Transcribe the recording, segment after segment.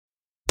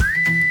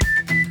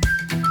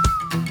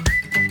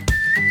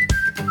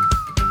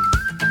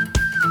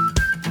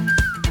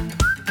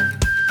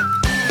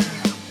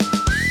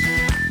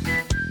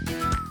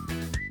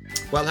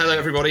Well, hello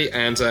everybody,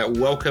 and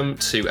welcome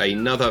to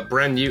another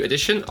brand new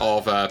edition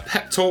of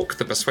Pep Talk,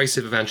 the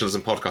Persuasive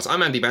Evangelism Podcast.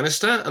 I'm Andy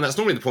Bannister, and that's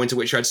normally the point at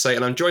which I'd say,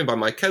 and I'm joined by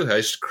my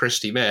co-host,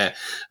 Christy Mayer.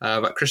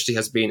 But Christy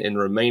has been in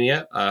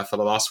Romania for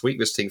the last week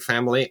visiting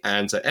family,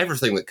 and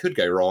everything that could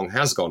go wrong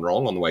has gone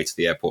wrong on the way to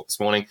the airport this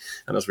morning.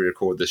 And as we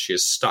record this, she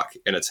is stuck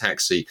in a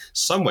taxi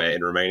somewhere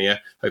in Romania,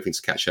 hoping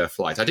to catch her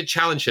flight. I did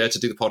challenge her to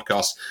do the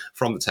podcast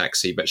from the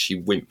taxi, but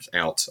she wimped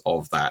out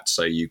of that.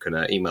 So you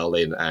can email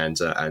in and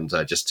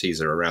just tease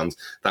her around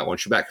that one.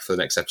 She'll be back for the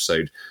next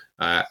episode,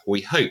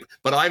 we hope.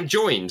 But I'm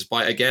joined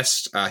by a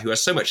guest who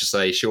has so much to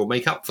say she'll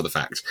make up for the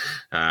fact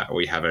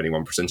we have only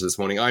one presenter this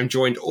morning. I'm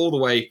joined all the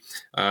way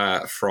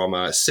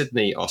from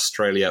Sydney,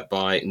 Australia,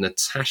 by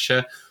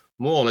Natasha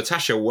Moore.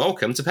 Natasha,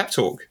 welcome to Pep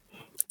Talk.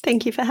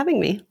 Thank you for having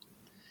me.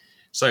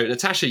 So,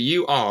 Natasha,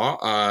 you are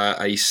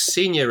a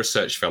senior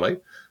research fellow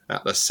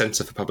at the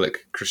Centre for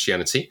Public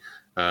Christianity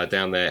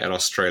down there in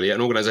Australia,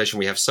 an organisation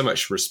we have so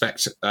much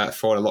respect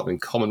for, and a lot in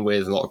common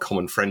with, a lot of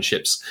common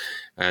friendships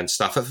and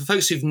stuff. But for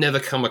folks who've never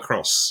come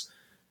across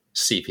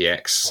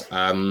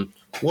CPX,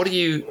 what do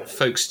you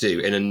folks do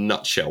in a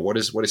nutshell? What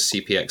is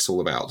CPX all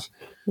about?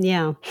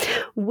 Yeah,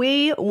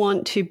 we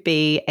want to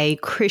be a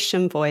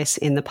Christian voice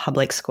in the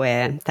public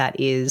square that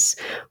is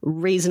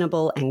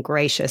reasonable and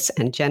gracious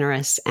and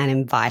generous and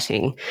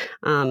inviting,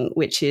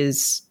 which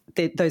is,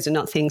 those are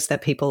not things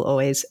that people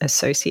always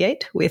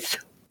associate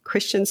with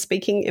Christians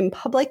speaking in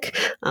public.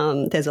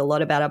 There's a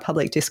lot about our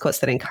public discourse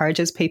that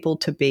encourages people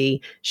to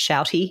be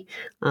shouty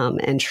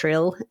and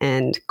shrill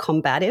and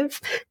combative.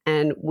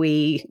 And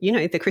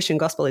the Christian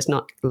gospel is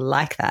not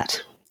like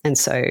that. And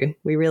so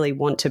we really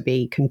want to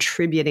be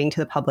contributing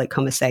to the public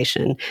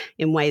conversation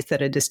in ways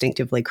that are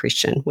distinctively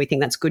Christian. We think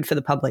that's good for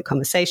the public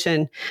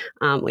conversation.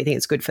 We think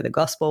it's good for the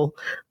gospel.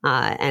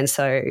 And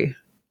so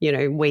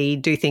we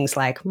do things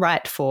like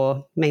write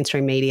for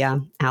mainstream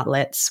media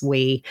outlets.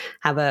 We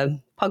have a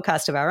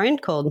podcast of our own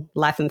called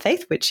Life and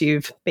Faith, which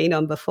you've been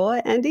on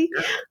before, Andy.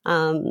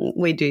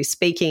 We do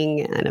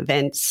speaking and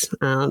events.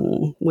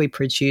 We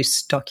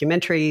produce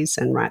documentaries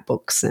and write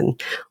books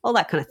and all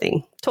that kind of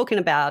thing, talking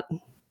about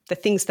the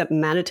things that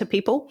matter to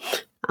people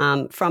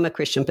from a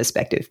Christian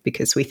perspective,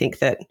 because we think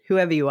that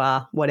whoever you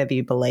are, whatever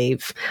you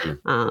believe,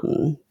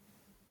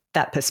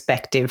 that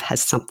perspective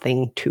has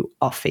something to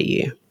offer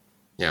you.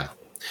 Yeah.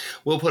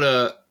 We'll put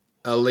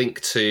a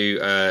link to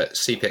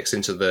CPX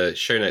into the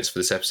show notes for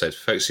this episode.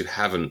 For folks who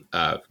haven't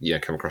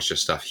come across your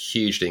stuff,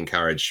 hugely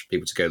encourage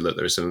people to go look.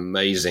 There are some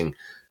amazing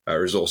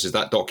resources.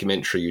 That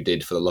documentary you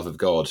did for the love of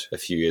God a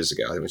few years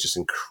ago, I think it was just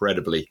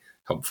incredibly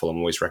helpful. I'm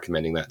always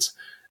recommending that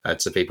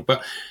to people.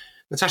 But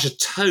Natasha,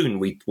 tone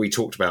we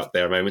talked about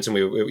there a moment, and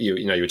you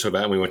were talking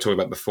about, and we were talking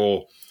about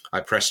before I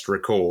pressed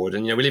record.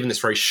 And we live in this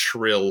very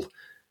shrill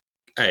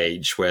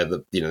age where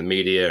the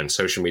media and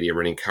social media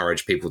really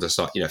encourage people to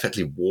start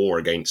effectively war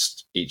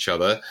against each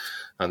other,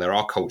 and there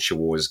are culture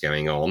wars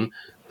going on.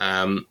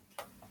 Do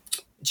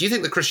you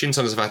think the Christians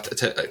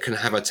can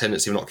have a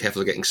tendency, if we're not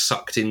careful, of getting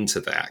sucked into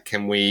that?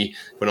 Can we,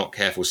 if we're not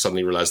careful,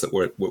 suddenly realise that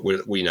we're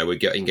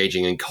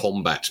engaging in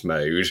combat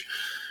mode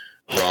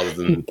rather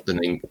than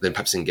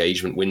perhaps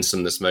engagement,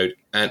 winsomeness mode?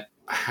 And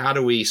how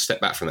do we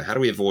step back from that? How do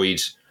we avoid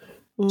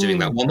doing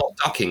that while not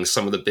ducking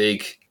some of the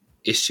big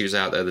issues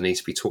out there that need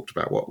to be talked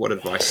about? What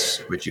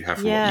advice would you have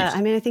for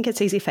I think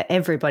it's easy for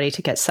everybody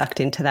to get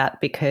sucked into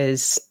that,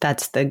 because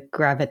that's the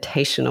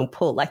gravitational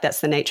pull. Like,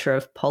 that's the nature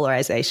of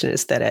polarization,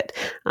 is that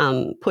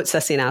it puts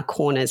us in our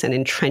corners and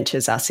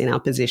entrenches us in our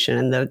position.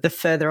 And the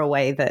further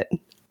away that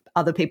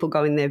other people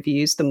go in their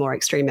views, the more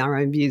extreme our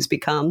own views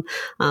become.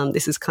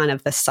 This is kind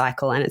of the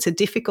cycle, and it's a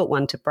difficult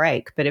one to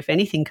break. But if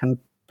anything can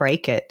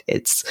break it,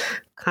 it's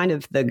kind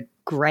of the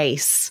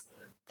grace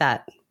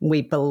that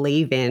we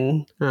believe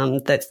in,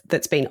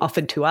 that's been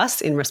offered to us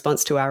in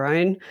response to our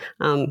own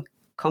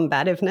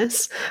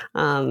combativeness,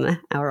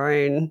 our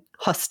own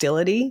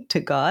hostility to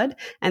God.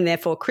 And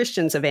therefore,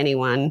 Christians of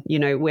anyone,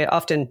 we're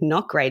often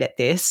not great at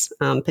this,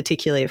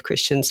 particularly if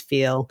Christians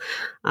feel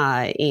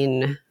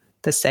in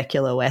the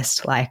secular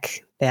West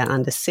like they're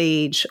under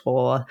siege,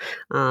 or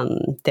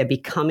they're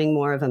becoming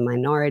more of a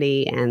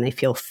minority and they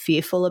feel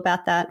fearful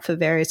about that for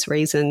various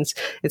reasons.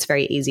 It's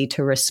very easy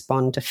to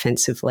respond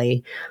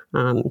defensively,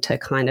 to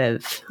kind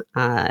of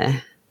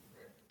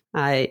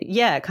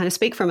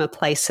speak from a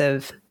place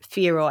of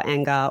fear or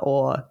anger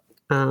or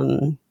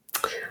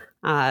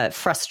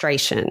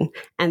frustration.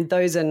 And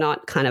those are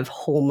not kind of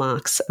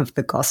hallmarks of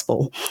the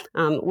gospel.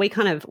 We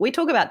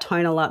talk about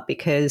tone a lot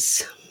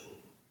because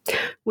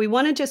we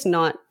want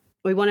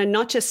to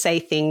not just say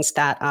things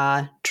that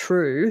are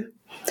true.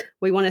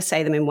 We want to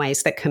say them in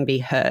ways that can be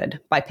heard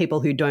by people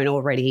who don't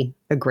already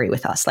agree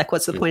with us. Like,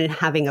 what's the point in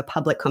having a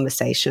public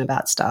conversation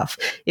about stuff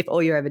if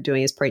all you're ever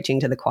doing is preaching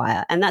to the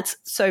choir? And that's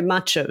so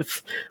much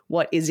of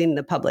what is in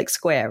the public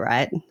square,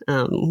 right?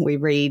 We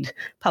read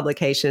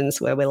publications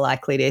where we're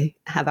likely to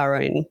have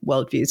our own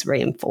worldviews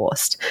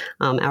reinforced,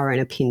 our own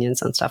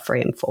opinions on stuff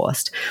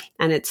reinforced.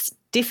 And it's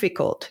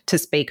difficult to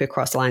speak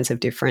across lines of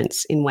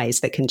difference in ways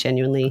that can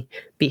genuinely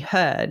be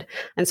heard.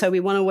 And so we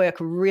want to work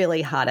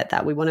really hard at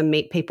that. We want to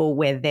meet people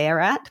where they're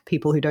at,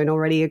 people who don't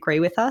already agree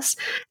with us,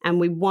 and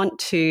we want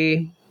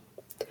to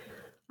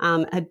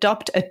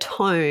adopt a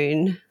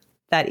tone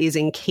that is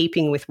in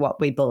keeping with what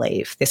we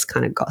believe, this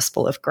kind of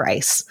gospel of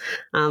grace,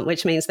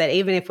 which means that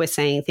even if we're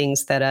saying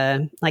things that are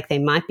like they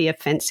might be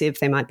offensive,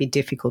 they might be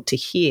difficult to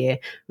hear,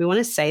 we want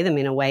to say them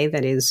in a way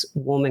that is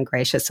warm and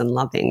gracious and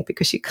loving,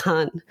 because you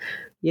can't,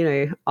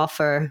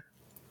 offer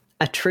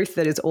a truth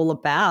that is all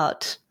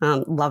about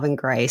love and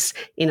grace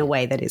in a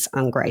way that is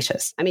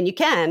ungracious. I mean, you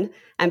can,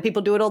 and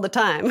people do it all the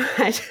time,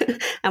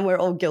 right? And we're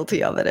all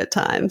guilty of it at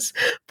times,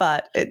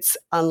 but it's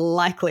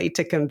unlikely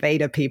to convey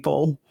to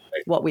people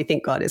what we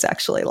think God is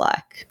actually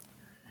like.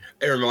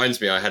 It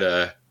reminds me, I had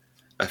a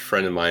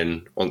friend of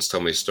mine once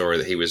told me a story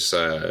that he was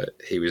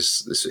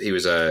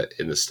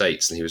in the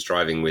States, and he was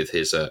driving with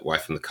his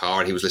wife in the car,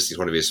 and he was listening to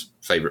one of his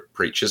favorite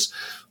preachers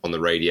on the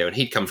radio, and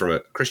he'd come from a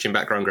Christian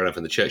background growing up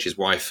in the church. His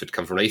wife had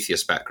come from an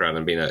atheist background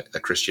and been a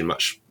Christian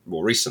much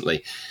more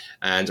recently.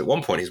 And at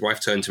one point, his wife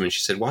turned to him and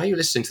she said, "Why are you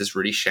listening to this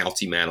really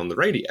shouty man on the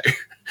radio?"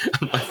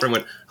 And my friend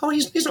went, "Oh,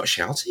 he's not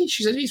shouty."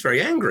 She said, "He's very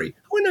angry."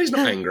 "Oh, no, he's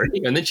not angry."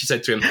 And then she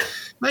said to him,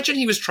 "Imagine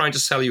he was trying to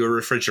sell you a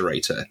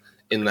refrigerator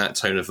in that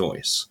tone of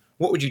voice.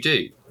 What would you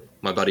do?"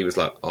 My buddy was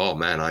like, "Oh,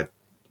 man, I'd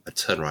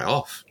turn right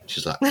off."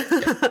 She's like,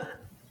 "Yeah."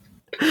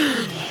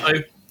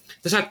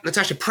 So,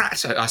 Natasha,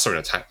 practically,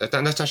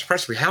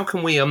 how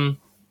can we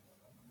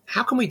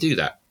do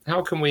that?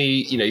 How can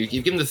we,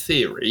 you've given the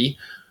theory.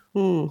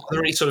 Are there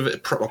any sort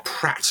of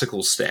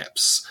practical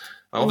steps?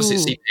 Obviously,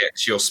 at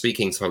CPX, you're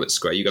speaking to Public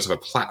Square. You guys have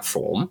a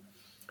platform.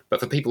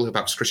 But for people who are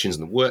perhaps Christians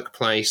in the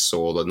workplace,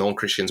 or the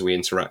non-Christians we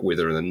interact with,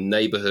 or in the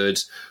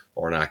neighborhood,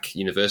 or in our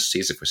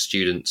universities if we're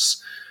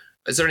students,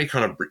 is there any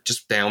kind of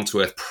just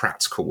down-to-earth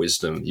practical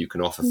wisdom you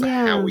can offer for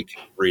how we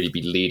can really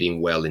be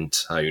leading well in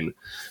tone?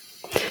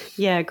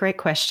 Yeah, great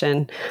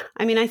question.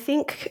 I mean, I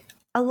think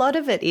a lot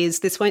of it is,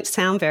 this won't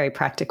sound very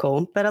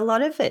practical, but a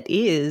lot of it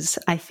is,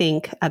 I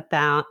think,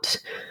 about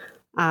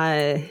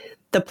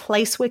the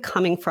place we're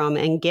coming from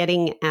and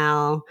getting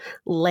our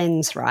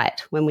lens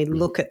right when we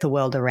look at the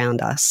world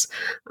around us.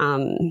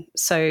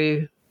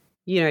 So,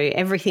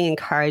 everything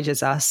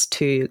encourages us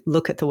to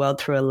look at the world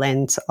through a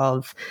lens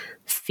of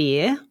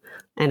fear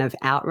and of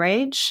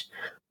outrage.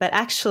 But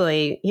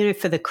actually,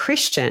 for the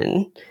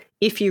Christian,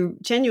 if you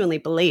genuinely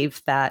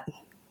believe that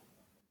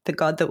the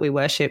God that we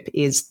worship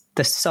is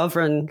the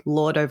sovereign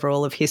Lord over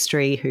all of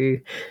history, who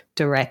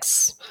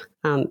directs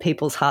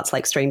people's hearts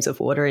like streams of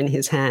water in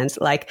his hands,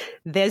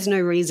 there's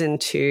no reason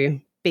to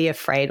be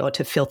afraid or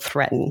to feel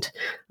threatened.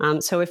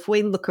 So if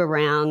we look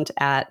around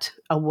at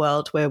a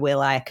world where we're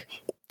like,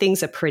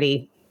 things are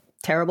pretty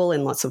terrible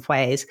in lots of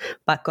ways,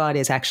 but God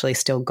is actually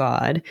still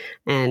God,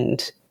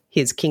 and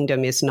his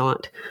kingdom is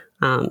not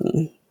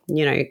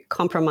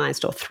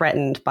compromised or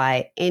threatened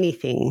by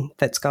anything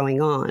that's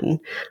going on,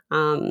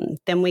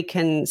 then we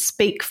can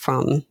speak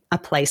from a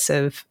place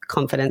of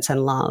confidence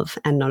and love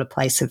and not a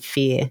place of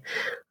fear.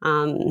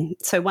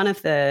 So one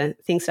of the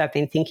things that I've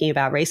been thinking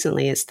about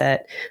recently is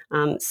that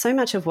so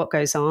much of what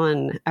goes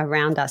on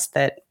around us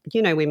that,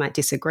 we might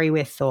disagree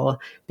with or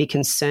be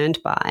concerned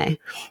by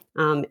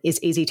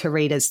is easy to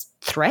read as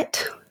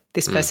threat.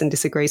 This person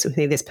disagrees with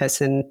me. This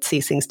person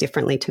sees things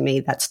differently to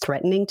me. That's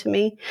threatening to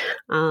me.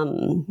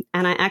 And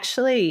I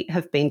actually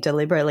have been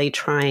deliberately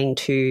trying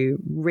to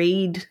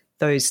read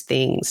those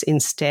things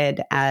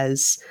instead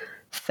as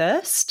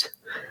thirst,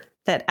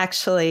 that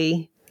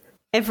actually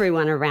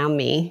everyone around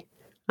me,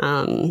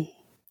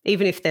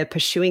 even if they're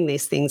pursuing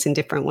these things in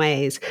different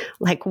ways,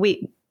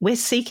 we're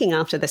seeking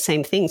after the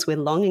same things. We're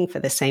longing for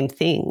the same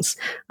things.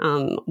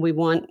 We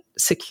want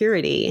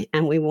security,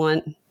 and we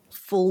want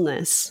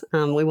fullness.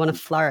 We want to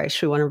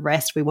flourish. We want to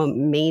rest. We want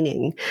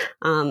meaning.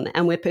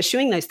 And we're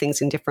pursuing those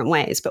things in different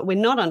ways, but we're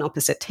not on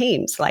opposite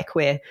teams.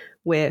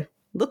 We're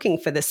looking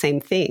for the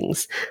same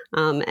things.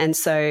 And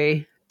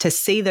so to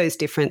see those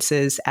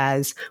differences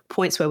as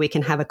points where we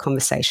can have a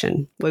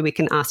conversation, where we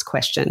can ask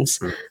questions,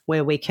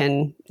 where we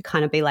can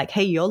kind of be like,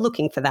 hey, you're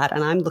looking for that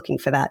and I'm looking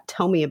for that.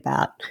 Tell me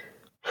about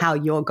how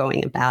you're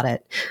going about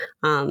it.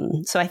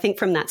 So I think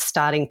from that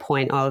starting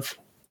point of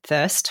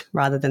thirst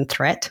rather than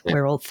threat,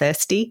 we're all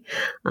thirsty.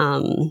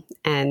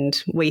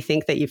 And we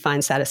think that you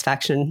find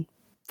satisfaction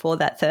for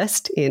that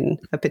thirst in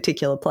a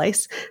particular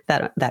place,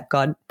 that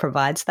God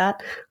provides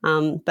that.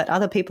 But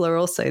other people are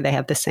also, they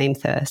have the same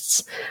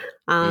thirsts.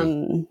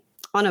 On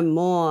a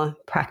more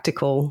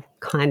practical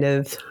kind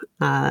of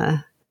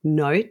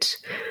note,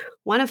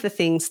 one of the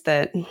things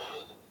that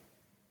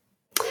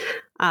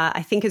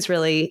I think is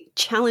really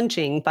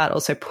challenging but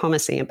also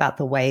promising about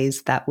the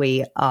ways that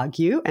we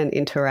argue and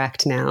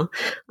interact now.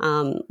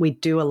 We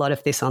do a lot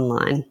of this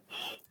online.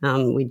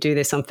 We do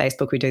this on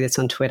Facebook, we do this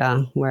on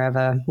Twitter,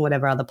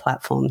 whatever other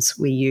platforms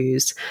we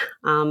use.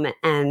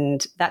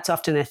 And that's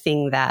often a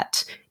thing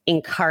that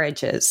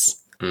encourages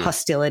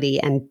hostility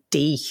and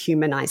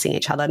dehumanizing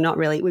each other. Not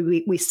really,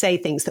 we say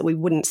things that we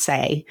wouldn't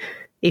say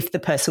if the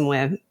person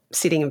we're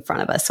sitting in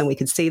front of us and we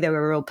could see they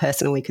were a real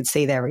person and we could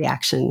see their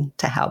reaction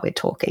to how we're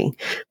talking,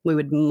 we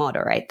would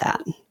moderate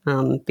that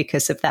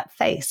because of that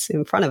face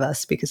in front of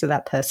us, because of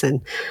that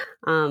person.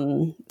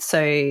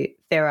 So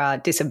there are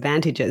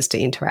disadvantages to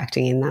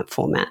interacting in that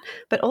format.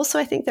 But also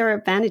I think there are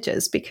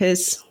advantages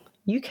because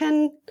you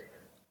can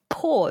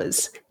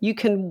pause, you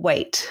can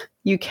wait,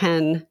 you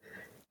can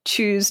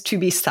choose to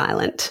be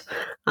silent.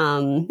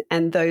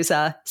 And those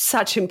are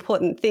such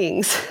important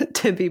things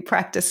to be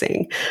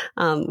practicing.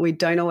 We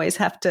don't always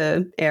have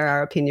to air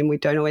our opinion. We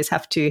don't always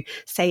have to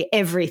say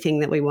everything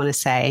that we want to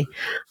say.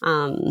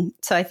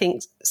 So I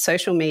think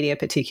social media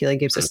particularly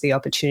gives us the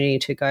opportunity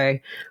to go,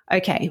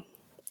 okay,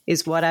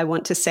 is what I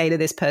want to say to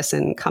this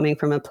person coming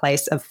from a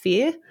place of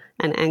fear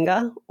and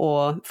anger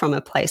or from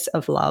a place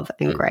of love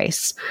and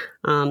grace?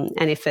 And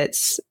if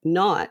it's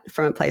not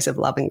from a place of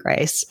love and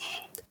grace,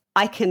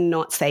 I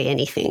cannot say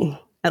anything,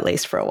 at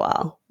least for a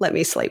while. Let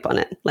me sleep on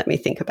it. Let me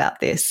think about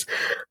this.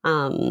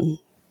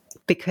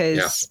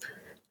 Because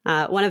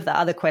one of the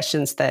other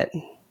questions that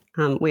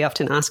we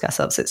often ask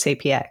ourselves at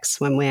CPX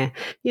when we're,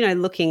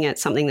 looking at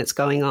something that's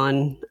going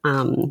on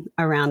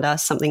around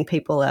us, something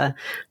people are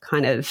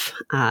kind of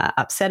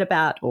upset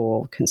about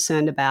or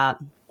concerned about,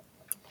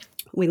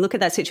 we look at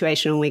that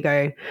situation and we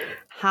go,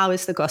 how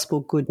is the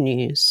gospel good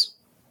news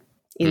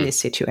in this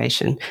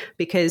situation?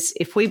 Because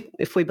if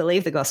we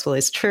believe the gospel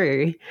is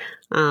true,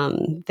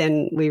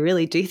 then we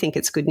really do think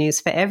it's good news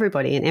for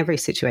everybody in every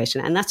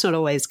situation. And that's not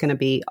always going to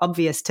be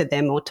obvious to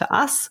them or to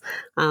us.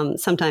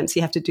 Sometimes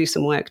you have to do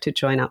some work to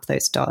join up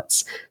those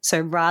dots. So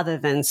rather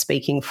than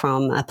speaking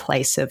from a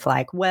place of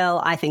like,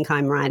 well, I think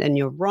I'm right and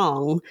you're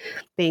wrong,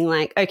 being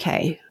like,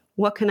 okay,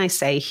 what can I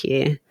say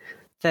here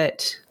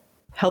that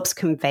helps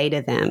convey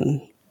to them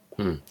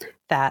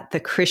that the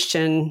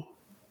Christian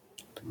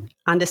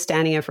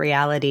understanding of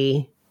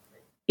reality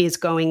is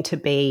going to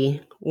be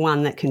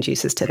one that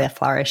conduces to their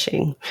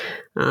flourishing.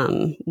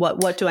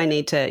 What do I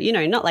need to,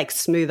 not like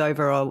smooth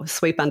over or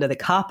sweep under the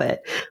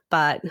carpet,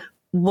 but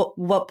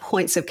what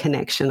points of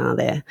connection are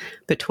there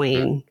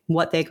between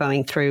what they're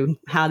going through,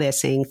 how they're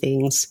seeing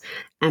things,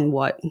 and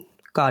what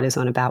God is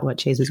on about, what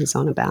Jesus is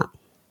on about?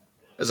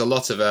 There's a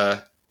lot of,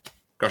 a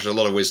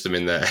lot of wisdom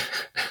in there.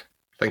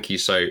 Thank you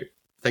so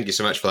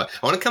much for that.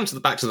 I want to come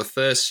back to the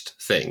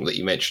first thing that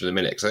you mentioned in a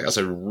minute, because I think that's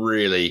a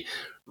really,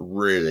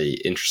 really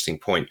interesting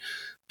point.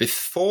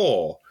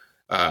 Before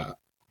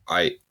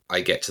I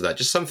get to that,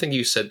 just something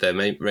you said there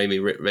made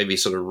me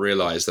sort of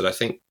realize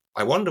that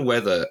I wonder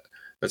whether,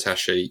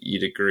 Natasha,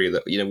 you'd agree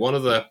that, one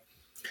of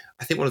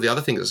the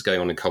other things that's going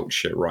on in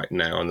culture right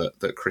now and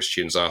that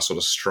Christians are sort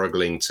of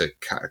struggling to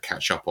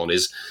catch up on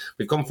is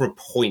we've gone from a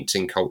point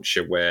in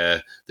culture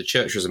where the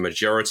church was a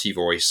majority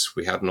voice,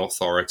 we had an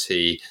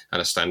authority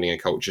and a standing in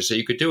culture. So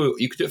you could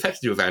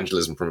effectively do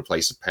evangelism from a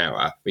place of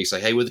power. You say,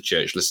 hey, we're the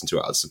church, listen to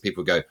us. And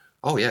people go,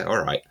 oh, yeah,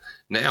 all right.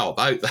 Now,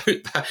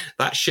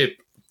 that ship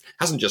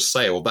hasn't just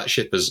sailed, that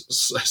ship has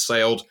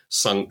sailed,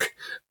 sunk,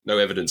 no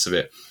evidence of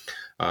it.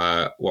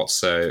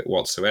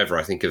 Whatsoever.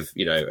 I think of,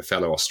 a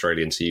fellow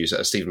Australian, to use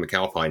Stephen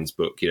McAlpine's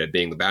book,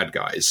 being the bad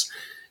guys.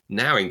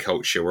 Now in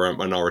culture, we're a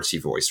minority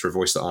voice, we're a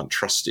voice that aren't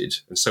trusted.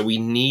 And so we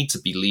need to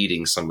be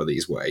leading some of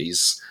these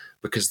ways,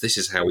 because this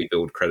is how we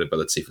build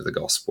credibility for the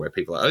gospel, where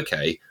people are,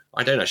 okay,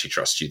 I don't actually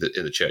trust you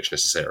in the church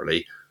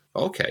necessarily.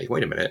 Okay,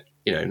 wait a minute.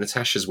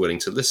 Natasha's willing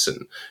to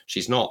listen.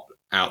 She's not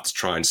out to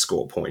try and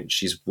score points.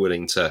 She's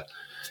willing to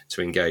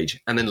engage.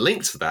 And then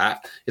linked to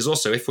that is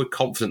also, if we're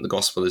confident the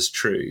gospel is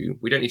true,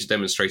 we don't need to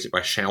demonstrate it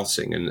by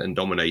shouting and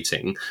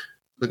dominating.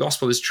 The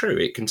gospel is true.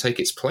 It can take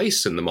its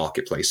place in the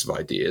marketplace of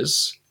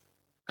ideas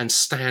and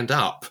stand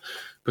up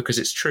because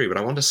it's true. But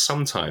I wonder,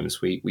 sometimes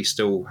we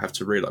still have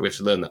to realize, we have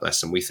to learn that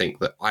lesson. We think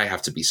that I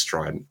have to be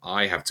strident,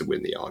 I have to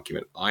win the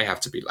argument, I have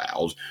to be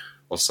loud,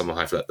 or someone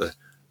have to let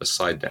the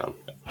side down.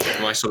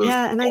 Am I sort of,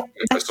 and I think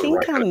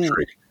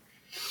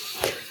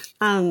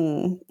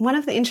one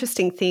of the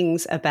interesting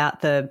things about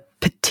the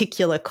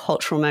particular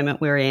cultural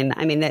moment we're in,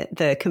 I mean,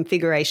 the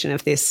configuration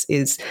of this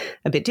is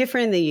a bit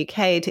different in the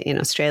UK to in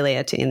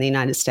Australia to in the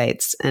United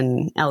States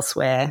and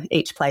elsewhere.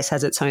 Each place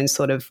has its own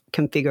sort of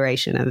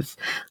configuration of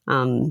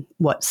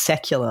what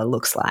secular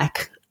looks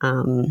like.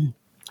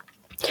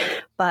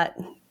 But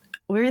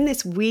we're in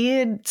this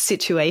weird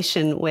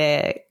situation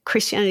where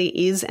Christianity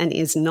is and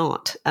is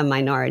not a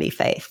minority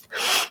faith.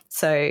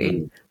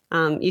 So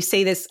you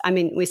see this,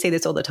 we see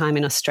this all the time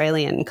in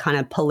Australian kind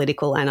of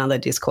political and other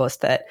discourse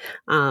that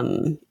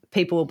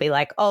people will be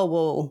like, oh,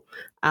 well,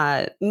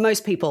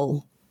 most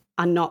people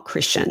are not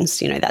Christians.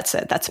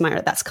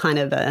 That's kind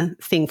of a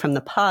thing from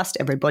the past.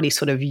 Everybody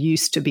sort of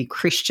used to be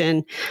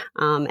Christian,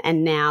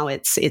 and now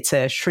it's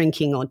a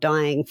shrinking or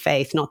dying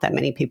faith. Not that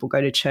many people go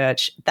to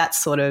church. That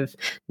sort of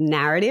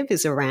narrative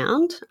is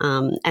around,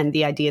 and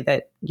the idea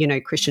that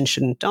Christians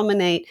shouldn't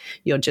dominate.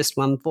 You're just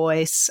one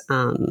voice.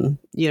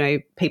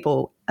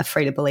 People are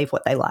free to believe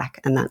what they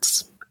like, and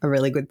that's a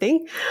really good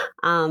thing.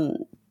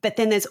 But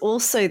then there's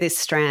also this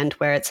strand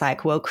where it's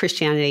like, well,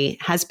 Christianity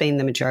has been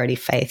the majority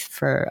faith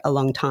for a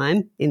long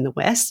time in the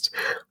West.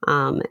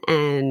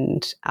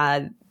 And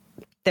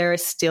there are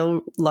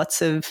still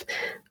lots of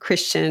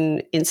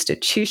Christian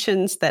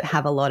institutions that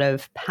have a lot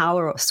of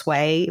power or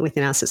sway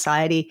within our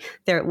society.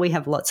 We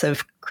have lots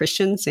of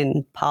Christians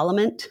in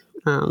Parliament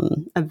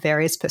of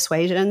various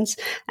persuasions.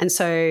 And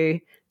so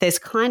there's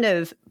kind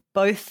of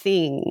both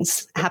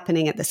things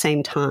happening at the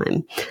same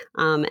time.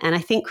 And I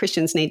think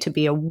Christians need to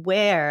be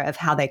aware of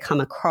how they come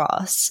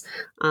across,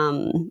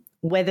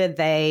 whether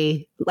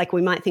they, like,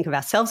 we might think of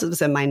ourselves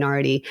as a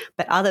minority,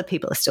 but other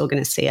people are still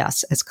going to see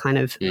us as kind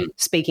of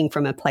speaking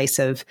from a place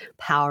of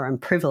power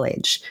and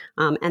privilege.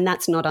 And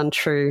that's not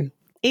untrue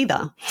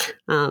either.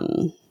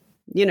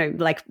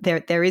 Like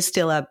there is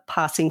still a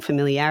passing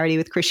familiarity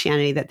with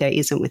Christianity that there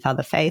isn't with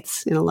other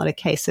faiths in a lot of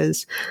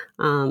cases.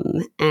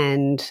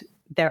 And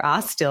there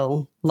are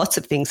still lots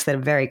of things that are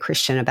very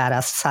Christian about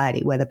our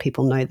society, whether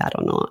people know that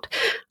or not.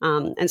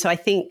 And so I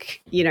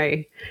think,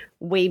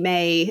 we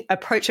may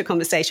approach a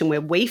conversation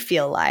where we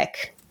feel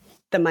like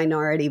the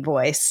minority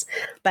voice,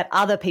 but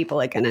other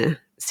people are going to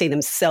see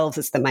themselves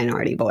as the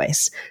minority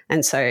voice.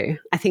 And so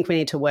I think we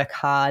need to work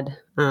hard,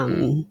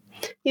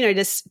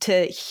 just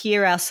to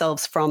hear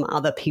ourselves from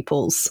other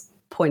people's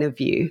point of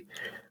view,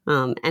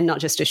 and not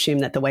just assume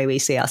that the way we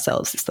see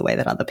ourselves is the way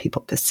that other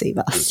people perceive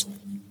us.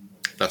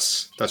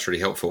 That's really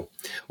helpful.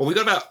 Well, we've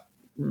got about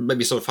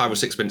maybe sort of 5 or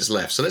 6 minutes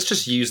left. So let's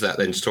just use that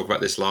then to talk about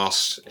this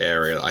last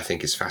area that I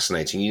think is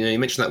fascinating. You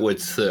mentioned that word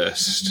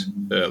thirst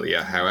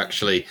earlier, how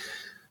actually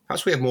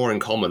perhaps we have more in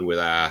common with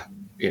our,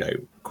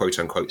 quote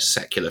unquote,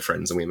 secular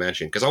friends than we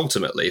imagine. Because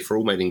ultimately, if we're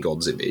all made in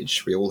God's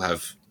image, we all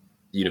have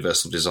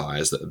universal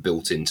desires that are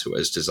built into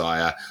us,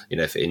 desire,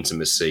 for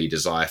intimacy,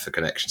 desire for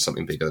connection,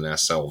 something bigger than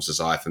ourselves,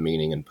 desire for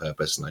meaning and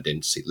purpose and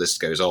identity. The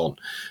list goes on,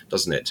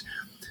 doesn't it?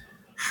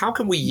 How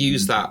can we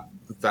use that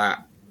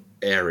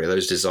area,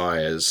 those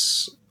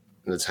desires,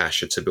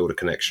 Natasha, to build a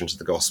connection to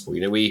the gospel?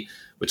 We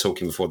were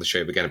talking before the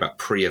show began about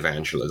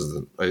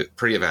pre-evangelism,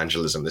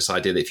 this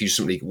idea that if you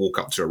simply walk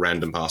up to a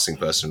random passing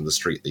person in the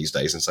street these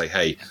days and say,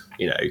 hey,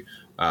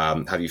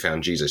 have you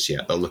found Jesus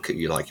yet? They'll look at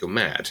you like you're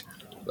mad.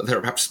 But there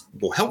are perhaps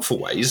more helpful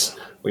ways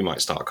we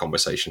might start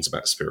conversations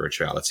about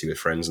spirituality with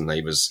friends and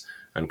neighbours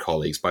and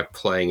colleagues by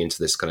playing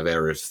into this kind of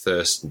area of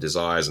thirst and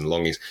desires and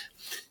longings.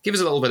 Give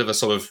us a little bit of a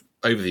sort of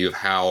overview of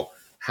how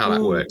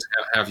that works.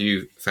 How have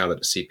you found that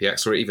at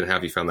CPX, or even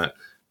have you found that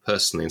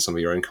personally in some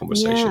of your own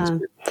conversations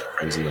with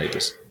friends and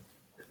neighbours?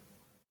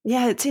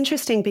 Yeah, it's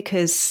interesting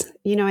because,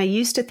 I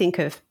used to think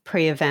of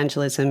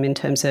pre-evangelism in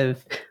terms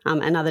of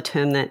another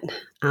term that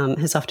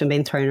has often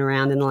been thrown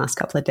around in the last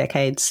couple of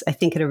decades. I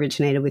think it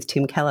originated with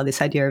Tim Keller,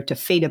 this idea of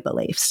defeater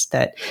beliefs,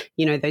 that,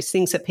 those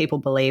things that people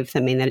believe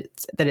that mean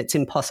that it's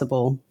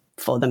impossible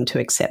for them to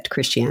accept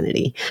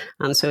Christianity.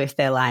 So if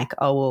they're like,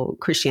 oh, well,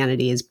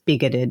 Christianity is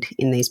bigoted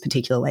in these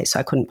particular ways, so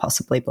I couldn't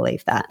possibly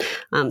believe that.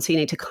 So you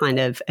need to kind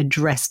of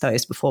address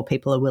those before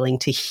people are willing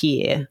to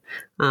hear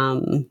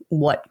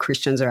what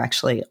Christians are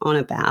actually on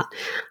about.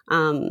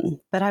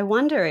 But I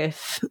wonder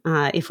if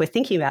we're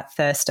thinking about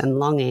thirst and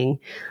longing,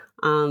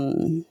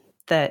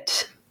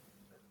 that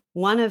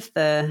one of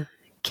the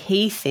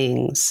key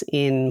things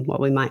in what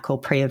we might call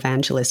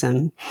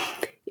pre-evangelism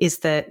is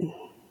that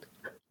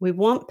we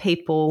want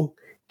people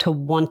to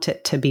want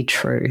it to be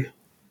true.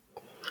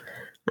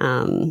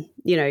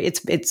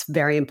 It's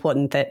very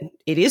important that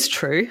it is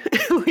true.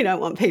 We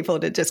don't want people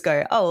to just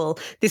go, oh, well,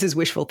 this is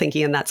wishful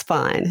thinking and that's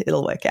fine.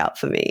 It'll work out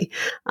for me.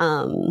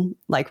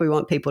 We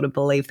want people to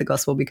believe the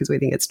gospel because we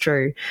think it's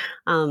true.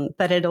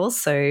 But it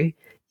also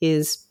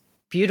is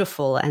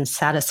beautiful and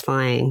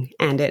satisfying,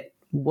 and it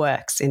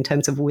works in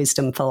terms of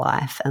wisdom for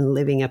life and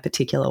living a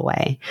particular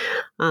way.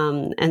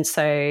 And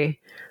so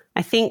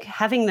I think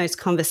having those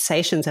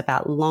conversations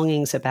about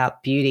longings,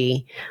 about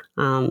beauty,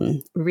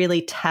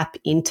 really tap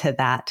into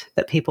that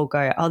people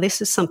go, oh,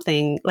 this is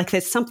something, like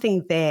there's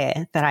something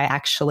there that I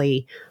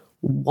actually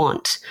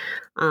want.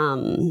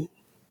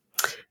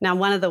 Now,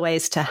 one of the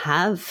ways to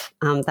have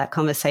that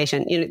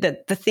conversation,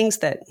 the things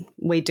that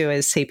we do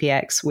as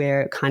CPX,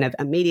 we're kind of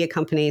a media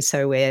company,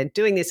 so we're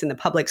doing this in the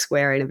public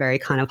square in a very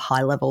kind of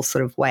high-level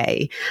sort of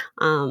way.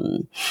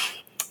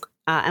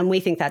 And we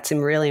think that's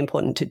really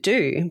important to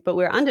do, but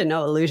we're under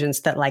no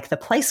illusions that the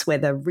place where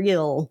the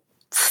real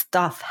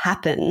stuff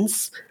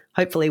happens,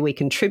 hopefully we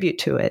contribute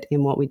to it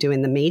in what we do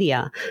in the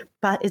media,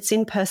 but it's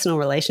in personal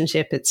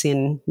relationship. It's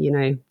in,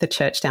 the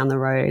church down the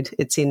road.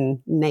 It's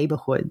in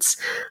neighborhoods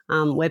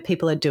where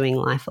people are doing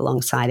life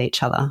alongside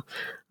each other,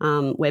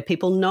 where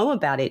people know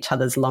about each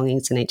other's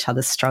longings and each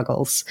other's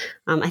struggles.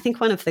 I think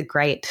one of the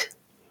great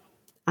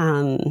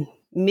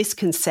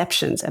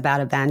misconceptions about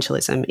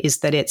evangelism is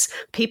that it's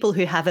people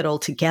who have it all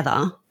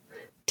together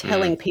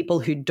telling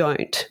people who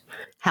don't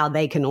how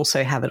they can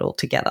also have it all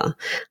together,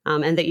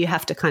 and that you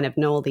have to kind of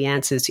know all the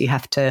answers. You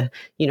have to,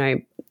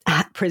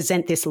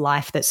 present this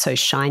life that's so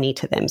shiny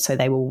to them, so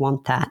they will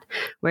want that.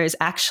 Whereas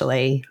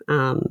actually,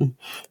 and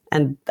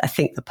I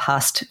think the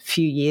past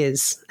few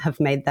years have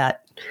made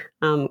that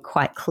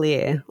quite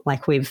clear.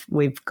 Like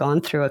we've gone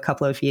through a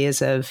couple of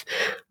years of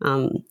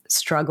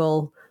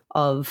struggle,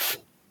 of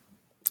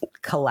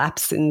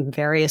collapse in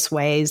various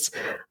ways,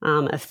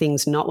 of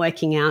things not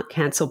working out,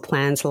 cancelled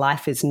plans.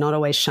 Life is not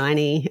always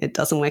shiny. It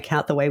doesn't work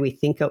out the way we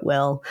think it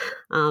will.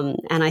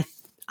 And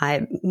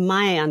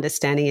my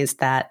understanding is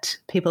that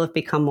people have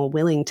become more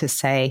willing to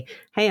say,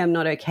 hey, I'm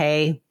not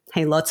okay.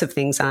 Hey, lots of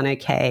things aren't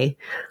okay.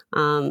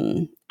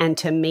 And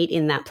to meet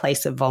in that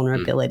place of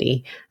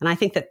vulnerability. And I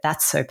think that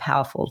that's so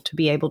powerful, to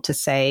be able to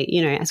say,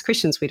 as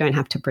Christians, we don't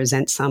have to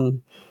present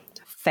some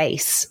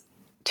face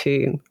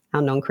to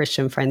our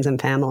non-Christian friends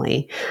and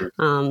family,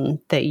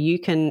 that you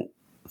can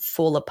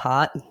fall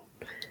apart,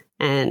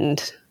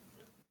 and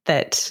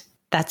that's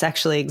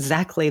actually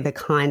exactly the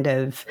kind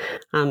of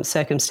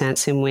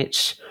circumstance in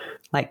which,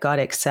 like, God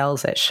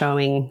excels at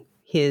showing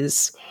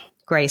his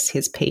grace,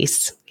 his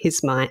peace,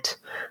 his might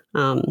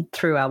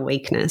through our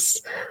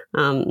weakness,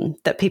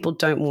 that people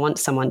don't want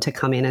someone to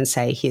come in and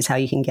say, here's how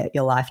you can get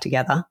your life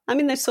together. I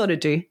mean, they sort of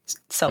do,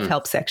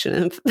 self-help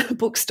section of the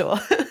bookstore,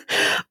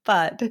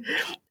 but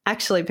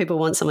actually people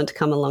want someone to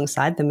come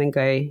alongside them and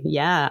go,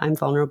 yeah, I'm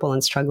vulnerable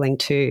and struggling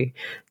too.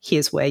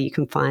 Here's where you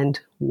can find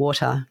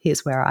water.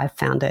 Here's where I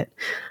found it.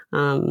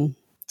 So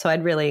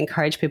I'd really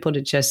encourage people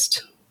to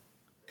just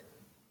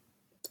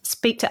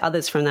speak to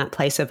others from that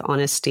place of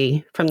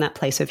honesty, from that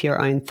place of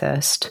your own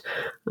thirst.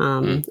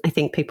 I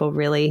think people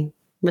really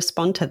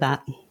respond to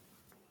that.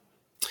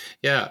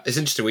 Yeah, it's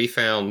interesting. We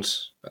found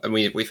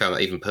that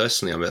even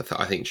personally. I mean,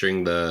 I think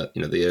during the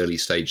the early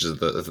stages of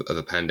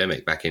the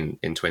pandemic back in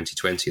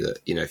 2020, that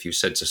if you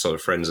said to sort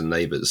of friends and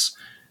neighbours,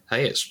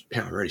 hey,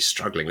 I'm really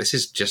struggling. This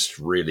is just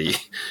really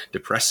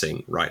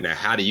depressing right now.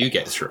 How do you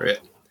get through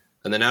it?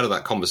 And then out of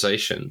that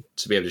conversation,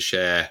 to be able to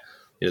share,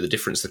 the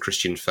difference the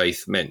Christian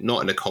faith meant,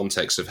 not in a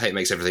context of, hey, it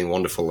makes everything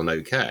wonderful and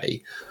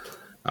okay.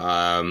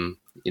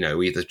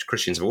 We, the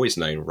Christians, have always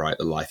known, right,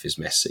 that life is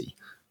messy.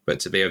 But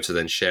to be able to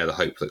then share the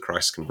hope that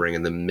Christ can bring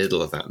in the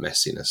middle of that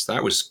messiness,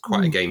 that was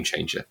quite a game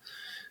changer,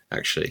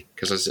 actually.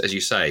 Because as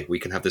you say, we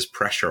can have this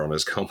pressure on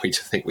us, can't we,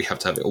 to think we have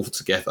to have it all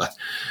together.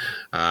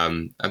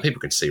 And people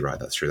can see right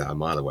through that a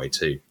mile away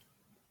too.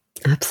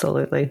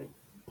 Absolutely.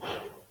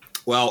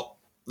 Well,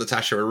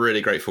 Natasha, we're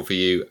really grateful for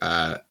you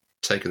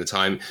taking the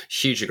time.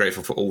 Hugely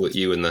grateful for all that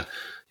you and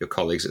your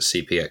colleagues at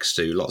CPX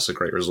do. Lots of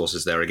great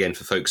resources there. Again,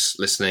 for folks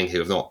listening who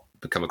have not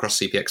come across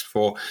CPX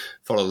before,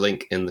 follow the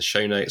link in the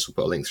show notes. We'll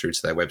put a link through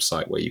to their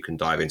website where you can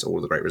dive into all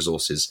of the great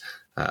resources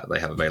they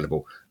have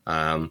available.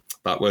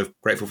 But we're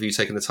grateful for you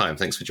taking the time.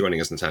 Thanks for joining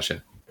us,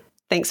 Natasha.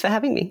 Thanks for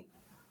having me.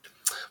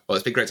 Well,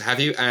 it's been great to have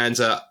you. And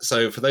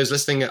so for those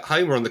listening at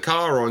home or on the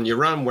car or on your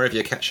run, wherever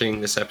you're catching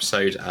this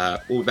episode,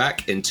 we'll be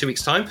back in 2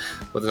 weeks' time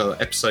with another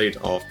episode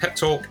of Pep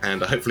Talk.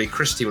 And hopefully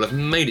Christy will have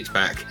made it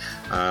back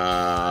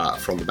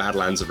from the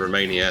Badlands of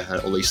Romania,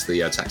 at least the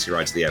taxi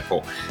ride to the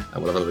airport.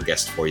 And we'll have another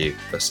guest for you.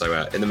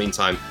 So in the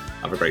meantime,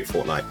 have a great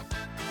fortnight.